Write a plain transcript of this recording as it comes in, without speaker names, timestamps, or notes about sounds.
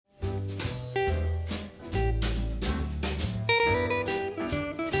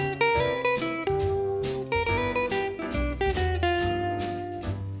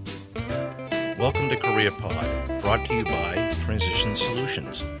Welcome to Career Pod, brought to you by Transition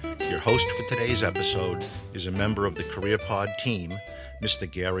Solutions. Your host for today's episode is a member of the Career Pod team,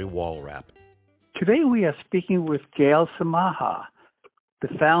 Mr. Gary Walrap. Today we are speaking with Gail Samaha, the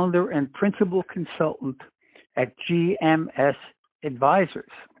founder and principal consultant at GMS Advisors.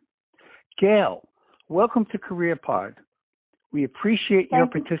 Gail, welcome to Career Pod. We appreciate your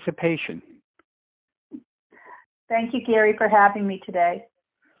participation. Thank you, Gary, for having me today.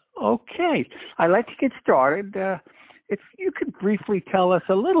 Okay, I'd like to get started. If you could briefly tell us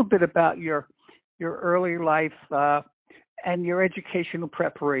a little bit about your early life and your educational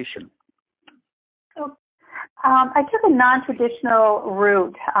preparation. I took a non-traditional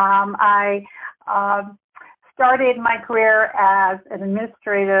route. I started my career as an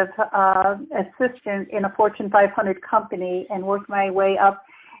administrative assistant in a Fortune 500 company and worked my way up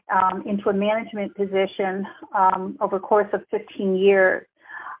into a management position over a course of 15 years.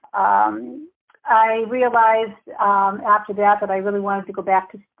 I realized after that I really wanted to go back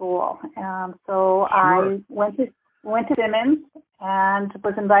to school. So Sure. I went to Simmons and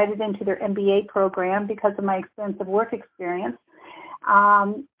was invited into their MBA program because of my extensive work experience.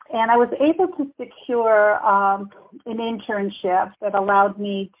 And I was able to secure an internship that allowed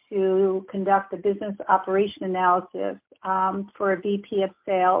me to conduct a business operation analysis for a VP of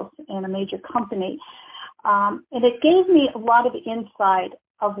sales in a major company. And it gave me a lot of insight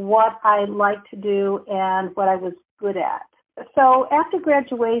of what I liked to do and what I was good at. So after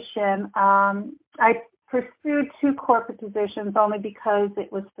graduation, I pursued two corporate positions only because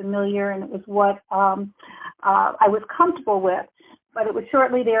it was familiar and it was what I was comfortable with. But it was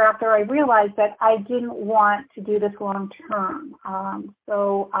shortly thereafter I realized that I didn't want to do this long term.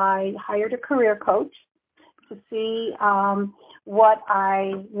 So I hired a career coach to see what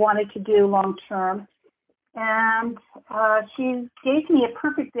I wanted to do long term. And she gave me a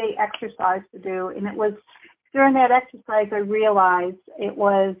perfect day exercise to do. And it was during that exercise I realized it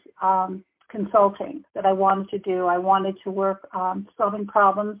was consulting that I wanted to do. I wanted to work solving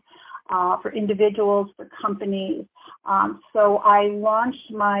problems for individuals, for companies. So I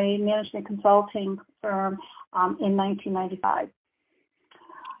launched my management consulting firm in 1995.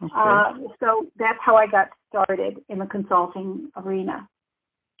 Okay. So that's how I got started in the consulting arena.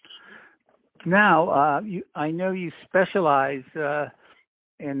 Now, I know you specialize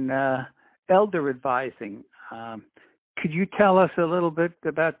in elder advising. Could you tell us a little bit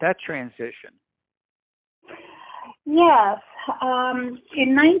about that transition? Yes.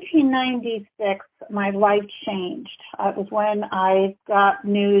 In 1996, my life changed. It was when I got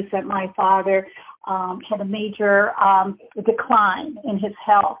news that my father had a major decline in his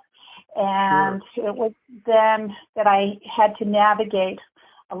health. And Sure. It was then that I had to navigate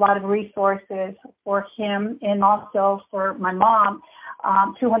a lot of resources for him and also for my mom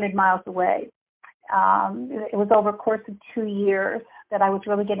 200 miles away. It was over a course of 2 years that I was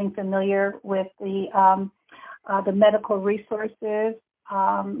really getting familiar with the medical resources,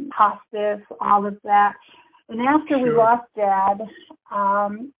 hospice, all of that. And after we Sure. lost Dad,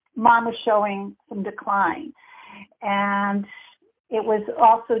 Mom was showing some decline. And it was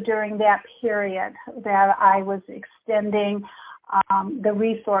also during that period that I was extending the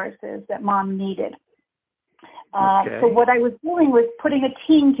resources that Mom needed. Okay. So what I was doing was putting a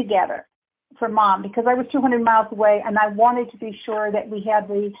team together for Mom because I was 200 miles away and I wanted to be sure that we had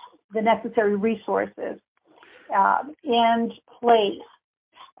the necessary resources in place.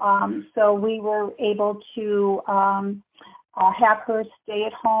 So we were able to have her stay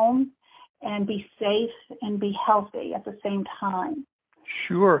at home and be safe and be healthy at the same time.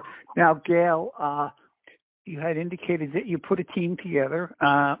 Sure. Now, Gail, you had indicated that you put a team together.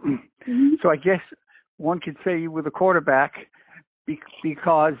 So I guess one could say you were the quarterback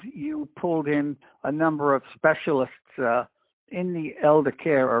because you pulled in a number of specialists in the elder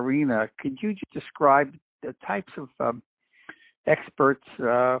care arena. Could you just describe the types of experts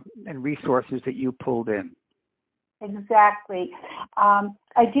and resources that you pulled in? Exactly.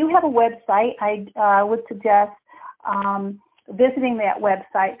 I do have a website. I would suggest visiting that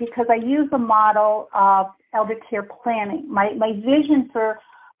website because I use a model of elder care planning. My vision for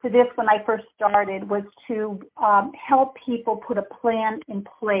this when I first started was to help people put a plan in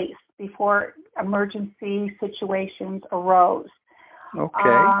place before emergency situations arose.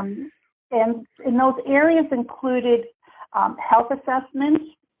 Okay. And those areas included health assessments,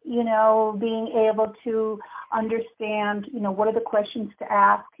 being able to understand, what are the questions to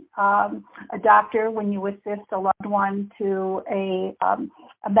ask a doctor when you assist a loved one to a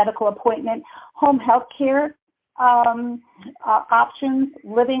medical appointment, home health care options,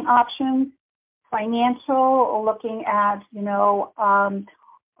 living options, financial, looking at,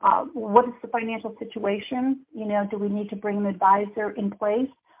 what is the financial situation? You know, do we need to bring an advisor in place?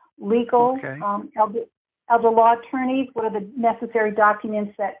 Legal, Okay. elder law attorneys, what are the necessary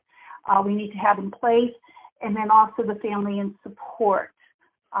documents that we need to have in place? And then also the family and support,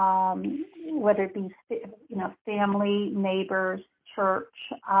 whether it be, you know, family, neighbors, church,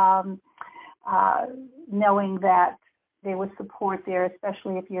 knowing that there was support there,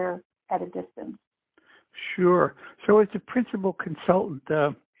 especially if you're at a distance. Sure. So as the principal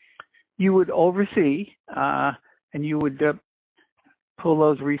consultant, you would oversee and you would pull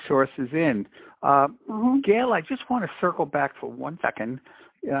those resources in. Gail, I just want to circle back for 1 second.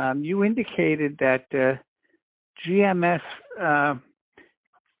 You indicated that GMS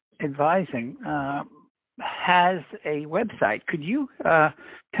Advising has a website. Could you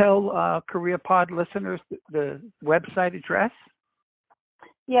tell CareerPod listeners the website address?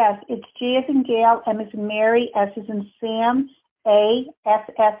 Yes, it's G as in Gail, M as in Mary, S as in Sam, ASSOC.com.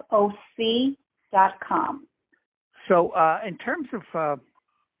 So in terms of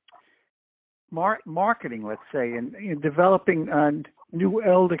marketing, let's say, and developing new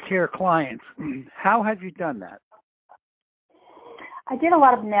elder care clients, how have you done that? I did a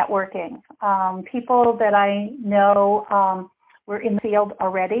lot of networking. People that I know were in the field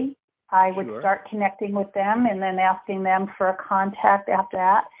already. I would start connecting with them and then asking them for a contact after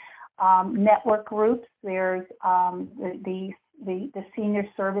that. Network groups, there's the senior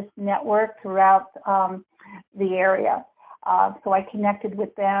service network throughout the area. So I connected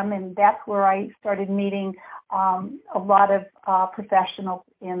with them, and that's where I started meeting a lot of professionals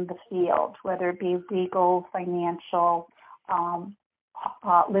in the field, whether it be legal, financial,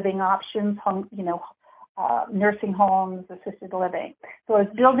 living options, you know, nursing homes, assisted living. So I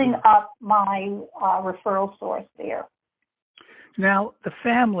was building up my referral source there. Now, the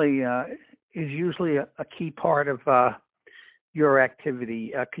family is usually a key part of your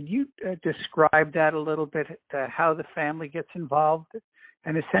activity. Could you describe that a little bit, how the family gets involved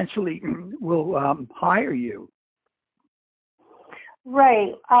and essentially will hire you?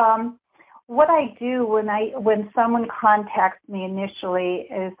 Right. What I do when someone contacts me initially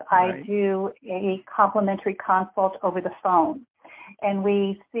is I do a complimentary consult over the phone, and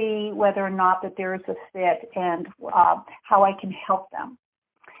we see whether or not that there is a fit and how I can help them.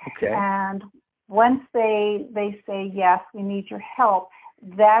 Okay. And once they say yes, we need your help,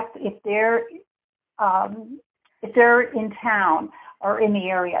 that's if they're in town or in the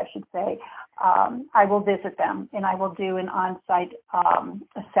area, I should say, I will visit them and I will do an on-site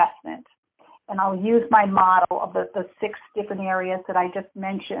assessment. And I'll use my model of the 6 different areas that I just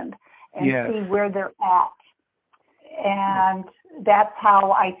mentioned and see where they're at. And that's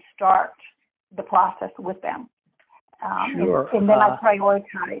how I start the process with them. And then I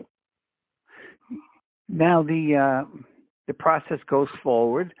prioritize. Now the process goes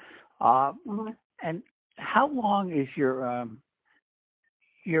forward. And how long is your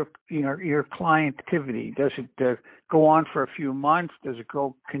client activity? Does it go on for a few months? Does it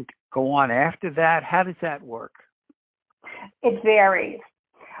go on after that? How does that work? It varies.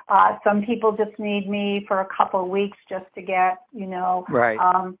 Some people just need me for a couple of weeks just to get, you know,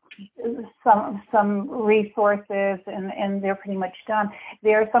 some resources, and they're pretty much done.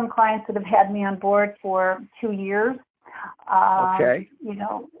 There are some clients that have had me on board for 2 years. You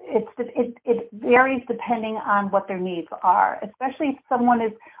know, it varies depending on what their needs are, especially if someone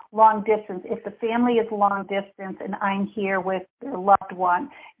is long distance. If the family is long distance and I'm here with their loved one,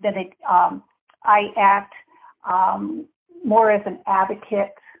 then I act more as an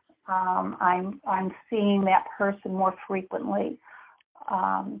advocate. I'm seeing that person more frequently.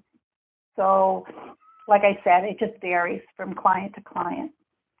 So, like I said, it just varies from client to client.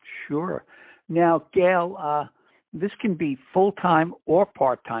 Sure. Now, Gail, this can be full-time or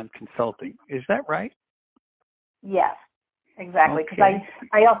part-time consulting. Is that right? Yes, exactly. Because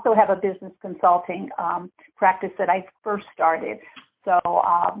I also have a business consulting practice that I first started. So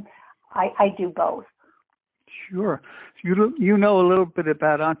I do both. Sure. You know a little bit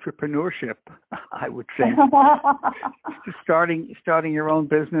about entrepreneurship, I would think. starting your own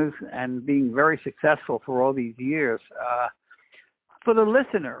business and being very successful for all these years. For the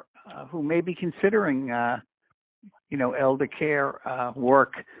listener who may be considering, elder care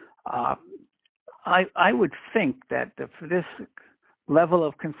work, I would think that for this level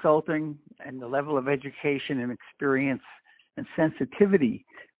of consulting and the level of education and experience and sensitivity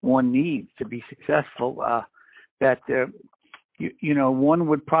one needs to be successful, that one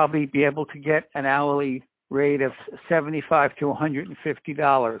would probably be able to get an hourly rate of $75 to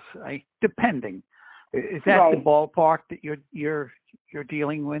 $150, depending. Is that the ballpark that you're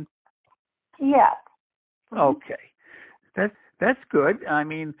dealing with? Yeah. Okay, That's good. I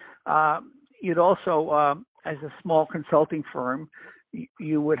mean, you'd also, as a small consulting firm,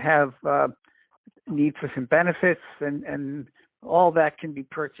 you would have need for some benefits, and all that can be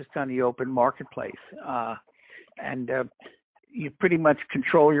purchased on the open marketplace. And you pretty much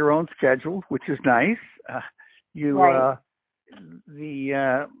control your own schedule, which is nice. Right.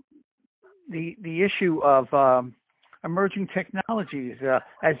 The issue of emerging technologies,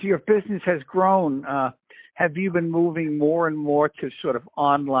 as your business has grown, have you been moving more and more to sort of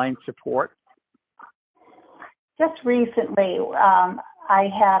online support? Just recently, I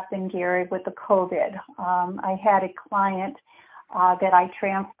have been, Gary, with the COVID. I had a client that I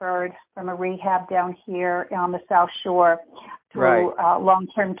transferred from a rehab down here on the South Shore to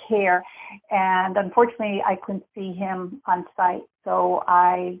long-term care, and unfortunately I couldn't see him on site, so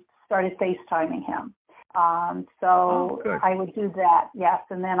I started FaceTiming him. I would do that, yes,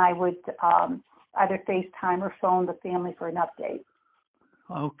 and then I would either FaceTime or phone the family for an update.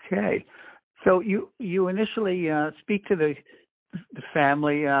 Okay. So you initially speak to the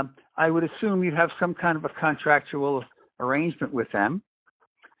family. I would assume you have some kind of a contractual arrangement with them.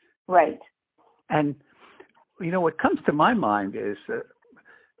 Right. And, you know, what comes to my mind is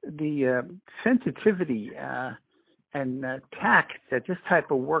the sensitivity and tact that this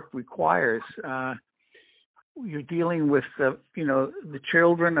type of work requires. You're dealing with, you know, the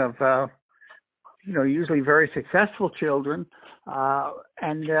children of, you know, usually very successful children,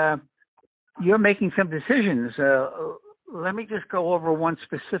 and you're making some decisions. Let me just go over one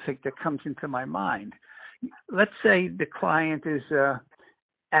specific that comes into my mind. Let's say the client is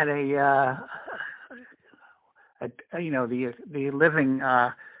at a you know, the living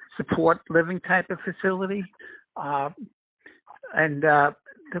support living type of facility, and the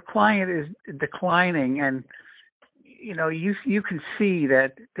client is declining, and you know, you can see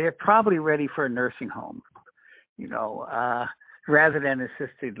that they're probably ready for a nursing home, you know, rather than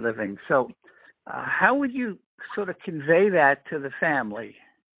assisted living. So how would you sort of convey that to the family?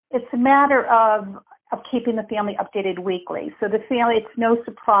 It's a matter of keeping the family updated weekly. So the family, it's no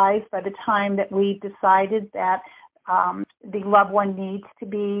surprise by the time that we decided that the loved one needs to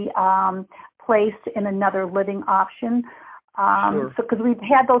be placed in another living option. Sure. So because we've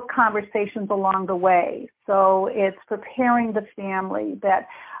had those conversations along the way. So it's preparing the family that,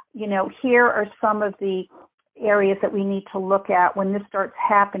 you know, here are some of the areas that we need to look at. When this starts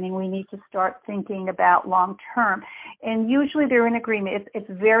happening, we need to start thinking about long term. And usually they're in agreement. It's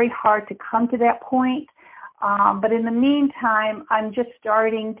very hard to come to that point. But in the meantime, I'm just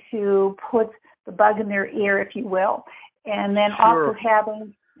starting to put the bug in their ear, if you will. And then Sure. also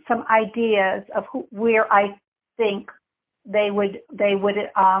having some ideas of where I think they would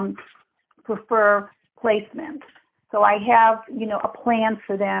prefer placement. So I have, you know, a plan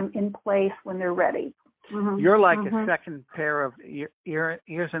for them in place when they're ready. Mm-hmm. You're like a second pair of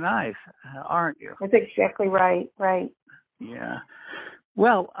ears and eyes, aren't you? That's exactly right. Right. Yeah.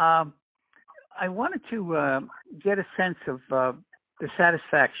 Well, I wanted to get a sense of the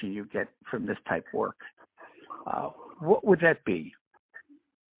satisfaction you get from this type of work. What would that be?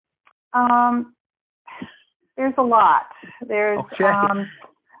 There's a lot. There's okay.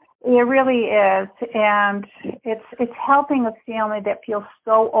 It really is, and it's helping a family that feels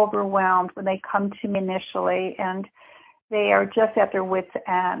so overwhelmed when they come to me initially, and they are just at their wits'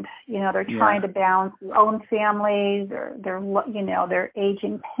 end. You know, they're trying to balance their own family, their you know, their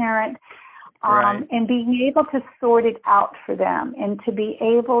aging parent, and being able to sort it out for them, and to be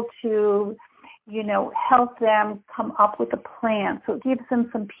able to, you know, help them come up with a plan, so it gives them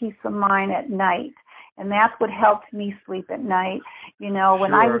some peace of mind at night. And that's what helped me sleep at night, you know,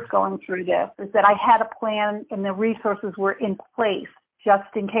 when I was going through this, is that I had a plan and the resources were in place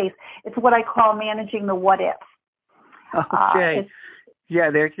just in case. It's what I call managing the what-ifs. Okay.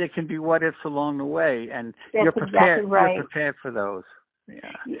 There can be what-ifs along the way, and you're prepared, you're prepared for those.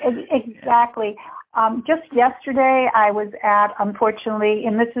 Yeah. Exactly. Just yesterday I was at, unfortunately,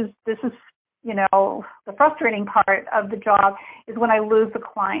 and this is you know, the frustrating part of the job is when I lose a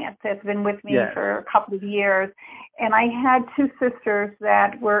client that's been with me for a couple of years. And I had two sisters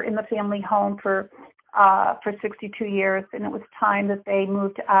that were in the family home for 62 years, and it was time that they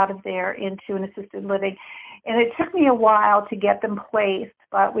moved out of there into an assisted living. And it took me a while to get them placed,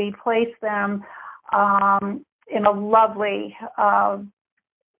 but we placed them in a lovely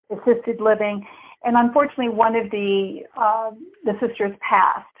assisted living. And unfortunately, one of the sisters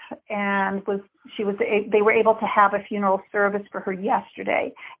passed, and they were able to have a funeral service for her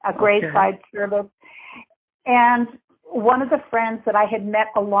yesterday, a graveside service. And one of the friends that I had met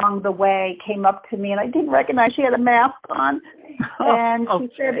along the way came up to me, and I didn't recognize she had a mask on. And she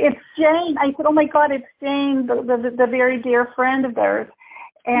said, "It's Jane." I said, "Oh my God, it's Jane, the very dear friend of theirs."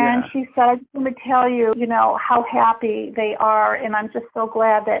 And she said, "I just want to tell you, how happy they are, and I'm just so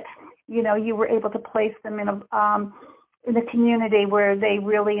glad that, you were able to place them in a community where they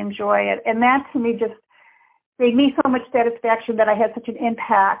really enjoy it." And that to me just gave me so much satisfaction that I had such an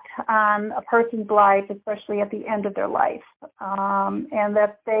impact on a person's life, especially at the end of their life, and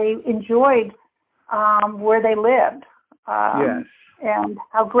that they enjoyed where they lived, and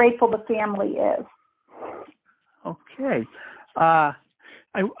how grateful the family is. Okay.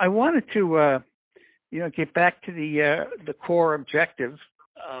 I wanted to, get back to the core objective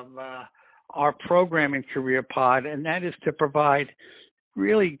of our program in Career Pod, and that is to provide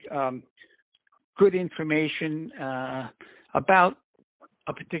really good information about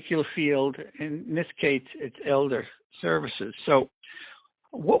a particular field. In this case, it's elder services. So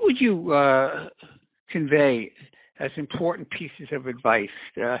what would you convey as important pieces of advice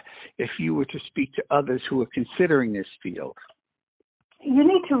if you were to speak to others who are considering this field? You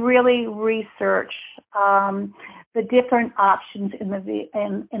need to really research the different options in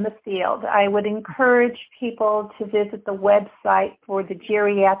the field. I would encourage people to visit the website for the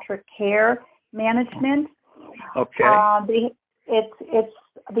geriatric care management. Okay. It's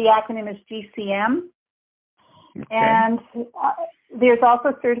the acronym is GCM. Okay. And there's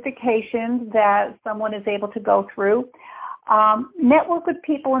also certifications that someone is able to go through. Network with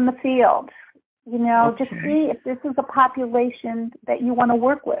people in the field. Just see if this is a population that you want to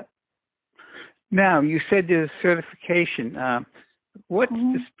work with. Now, you said there's certification. What's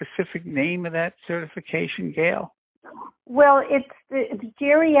the specific name of that certification, Gail? Well, it's the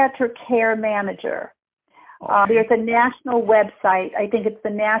Geriatric Care Manager. There's a national website. I think it's the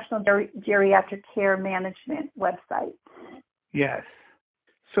National Geriatric Care Management website. Yes.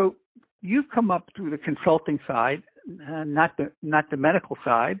 So you've come up through the consulting side, not the medical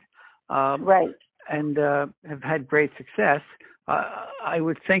side. Right. And have had great success. I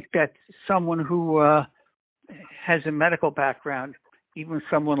would think that someone who has a medical background, even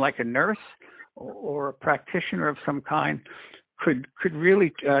someone like a nurse or a practitioner of some kind, could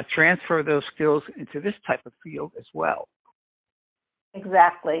really transfer those skills into this type of field as well.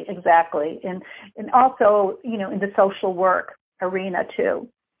 Exactly. And also, in the social work arena too.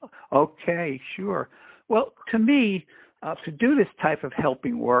 Okay, sure. Well, to me, to do this type of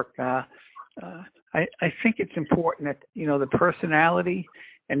helping work, I think it's important that, the personality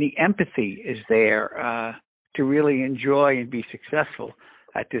and the empathy is there to really enjoy and be successful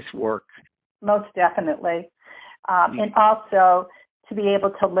at this work. Most definitely. And also to be able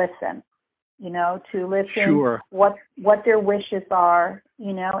to listen, to listen what their wishes are,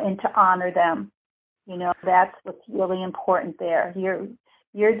 and to honor them. That's what's really important there.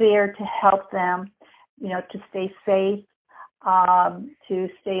 You're there to help them, to stay safe, to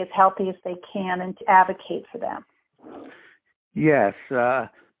stay as healthy as they can, and to advocate for them. Yes.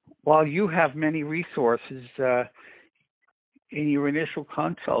 While you have many resources in your initial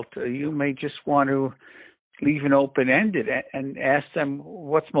consult, you may just want to leave it open-ended and ask them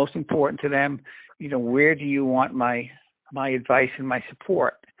what's most important to them. Where do you want my advice and my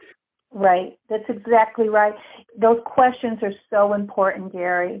support? Right. That's exactly right. Those questions are so important,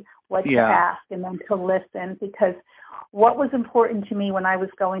 Gary, what to ask and then to listen, because what was important to me when I was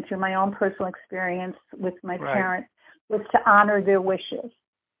going through my own personal experience with my parents was to honor their wishes.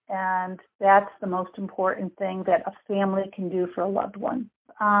 And that's the most important thing that a family can do for a loved one.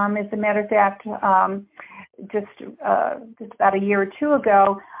 As a matter of fact, just about a year or two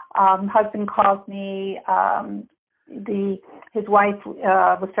ago, husband called me. His wife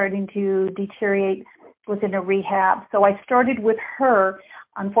was starting to deteriorate, was in a rehab. So I started with her.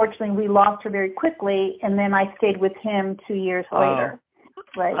 Unfortunately, we lost her very quickly, and then I stayed with him 2 years later.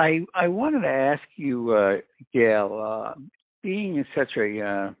 Right. I wanted to ask you, Gail, being in such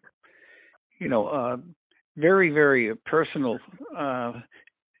a very, very personal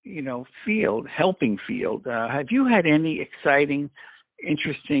field, helping field, have you had any exciting,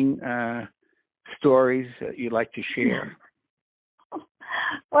 interesting stories that you'd like to share?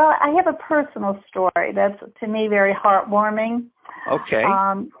 Well, I have a personal story that's, to me, very heartwarming. Okay.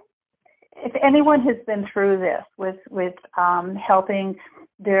 If anyone has been through this with helping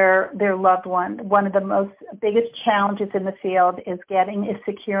their loved one of the biggest challenges in the field is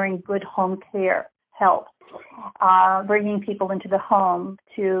securing good home care help, bringing people into the home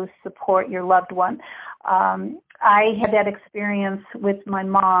to support your loved one. I had that experience with my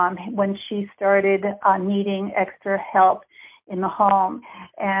mom when she started needing extra help in the home.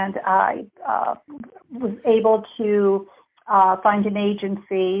 And I was able to find an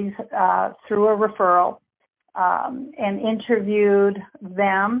agency through a referral and interviewed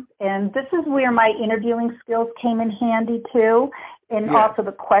them. And this is where my interviewing skills came in handy too, and also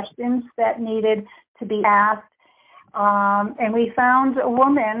the questions that needed to be asked. And we found a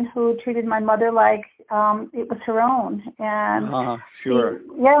woman who treated my mother like it was her own. And sure.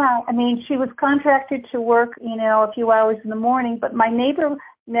 She was contracted to work, a few hours in the morning, but my neighbor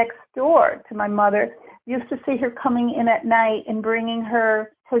next door to my mother used to see her coming in at night and bringing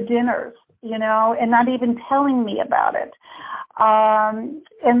her dinners, and not even telling me about it.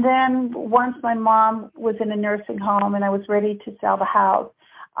 And then once my mom was in a nursing home and I was ready to sell the house,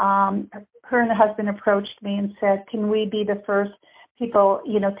 her and the husband approached me and said, can we be the first people,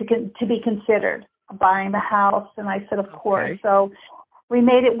 to be considered buying the house? And I said, of course. So we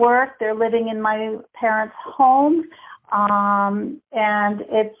made it work. They're living in my parents' home. And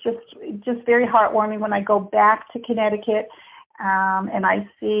it's just very heartwarming when I go back to Connecticut and I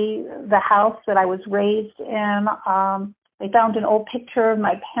see the house that I was raised in. They found an old picture of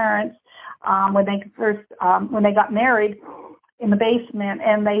my parents when they got married in the basement,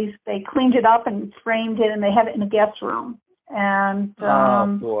 and they cleaned it up and framed it, and they have it in a guest room. And oh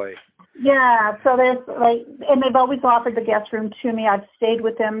boy. Yeah, so there's and they've always offered the guest room to me. I've stayed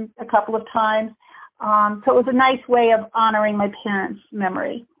with them a couple of times. So it was a nice way of honoring my parents'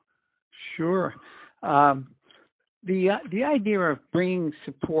 memory. Sure. The idea of bringing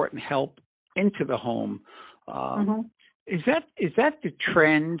support and help into the home, is that the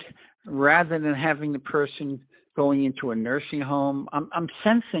trend rather than having the person going into a nursing home? I'm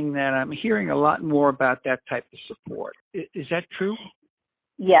sensing that I'm hearing a lot more about that type of support. Is that true?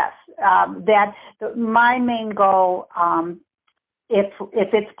 Yes. My main goal, if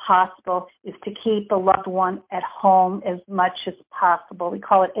it's possible, is to keep the loved one at home as much as possible. We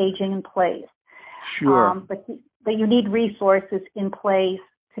call it aging in place. Sure. But you need resources in place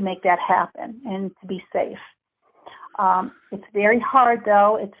to make that happen and to be safe. It's very hard,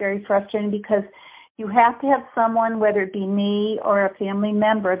 though. It's very frustrating because you have to have someone, whether it be me or a family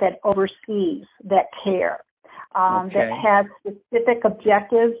member, that oversees that care, that has specific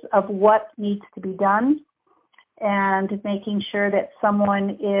objectives of what needs to be done, and making sure that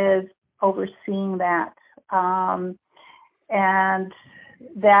someone is overseeing that. And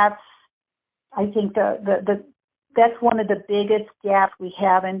that's, I think, that's one of the biggest gaps we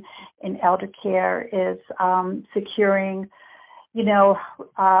have in elder care is securing,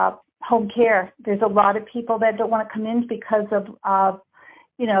 home care. There's a lot of people that don't want to come in because of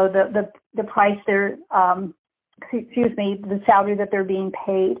the price they're, the salary that they're being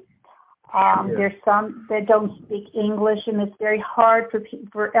paid. Sure. There's some that don't speak English, and it's very hard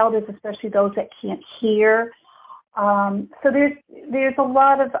for elders, especially those that can't hear. So there's a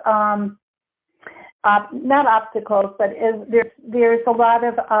lot of not obstacles, but there's a lot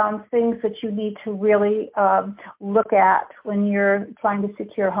of things that you need to really look at when you're trying to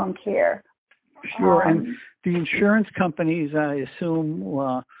secure home care. Sure, and the insurance companies, I assume,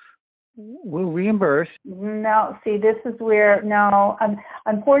 will reimburse. No, see, this is where,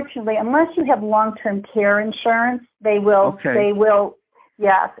 unfortunately, unless you have long-term care insurance, they will,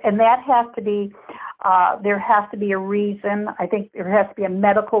 yes, and that has to be, there has to be a reason. I think there has to be a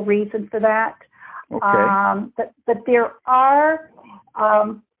medical reason for that. Okay. But there are,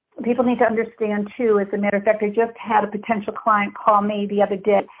 people need to understand too, as a matter of fact, I just had a potential client call me the other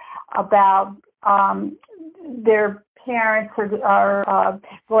day about their parents are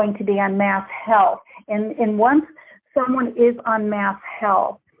going to be on mass health. And once someone is on mass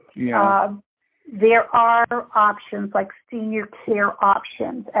health, there are options like senior care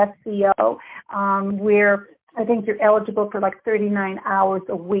options, SCO, where I think you're eligible for like 39 hours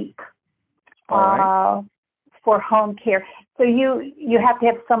a week. For home care. So you have to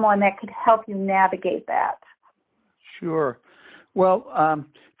have someone that could help you navigate that. Sure. Well,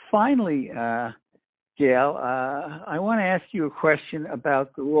 finally, Gail, I want to ask you a question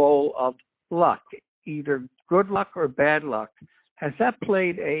about the role of luck, either good luck or bad luck. Has that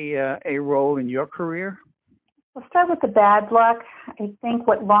played a role in your career? We'll start with the bad luck. I think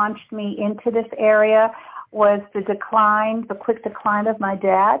what launched me into this area was the quick decline of my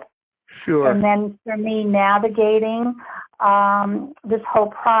dad. Sure. And then for me navigating this whole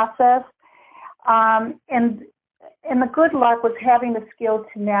process, and the good luck was having the skill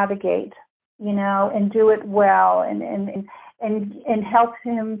to navigate, and do it well, and help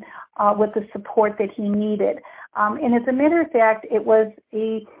him with the support that he needed. And as a matter of fact, it was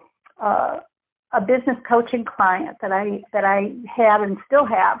a business coaching client that I had and still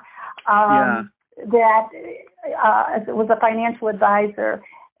have. That was a financial advisor,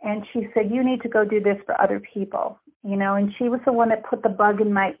 and she said, you need to go do this for other people, and she was the one that put the bug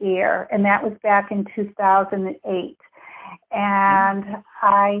in my ear, and that was back in 2008. And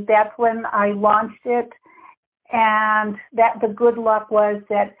that's when I launched it, and the good luck was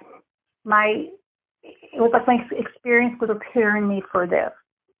that it was like my experience was preparing me for this,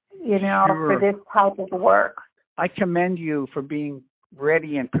 Sure. for this type of work. I commend you for being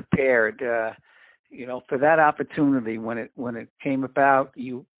ready and prepared, for that opportunity when it came about.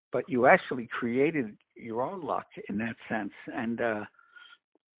 But you actually created your own luck in that sense, and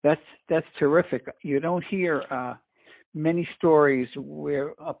that's terrific. You don't hear many stories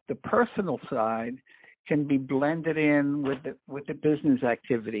where the personal side can be blended in with the business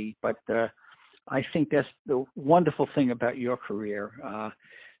activity, but I think that's the wonderful thing about your career.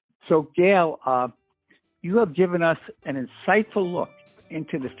 So, Gail, you have given us an insightful look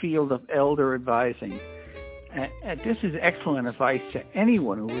into the field of elder advising. And this is excellent advice to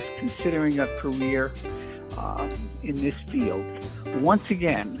anyone who is considering a career in this field. Once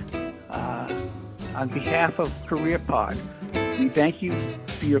again, on behalf of CareerPod, we thank you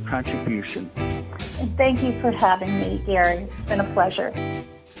for your contribution. And thank you for having me, Gary. It's been a pleasure.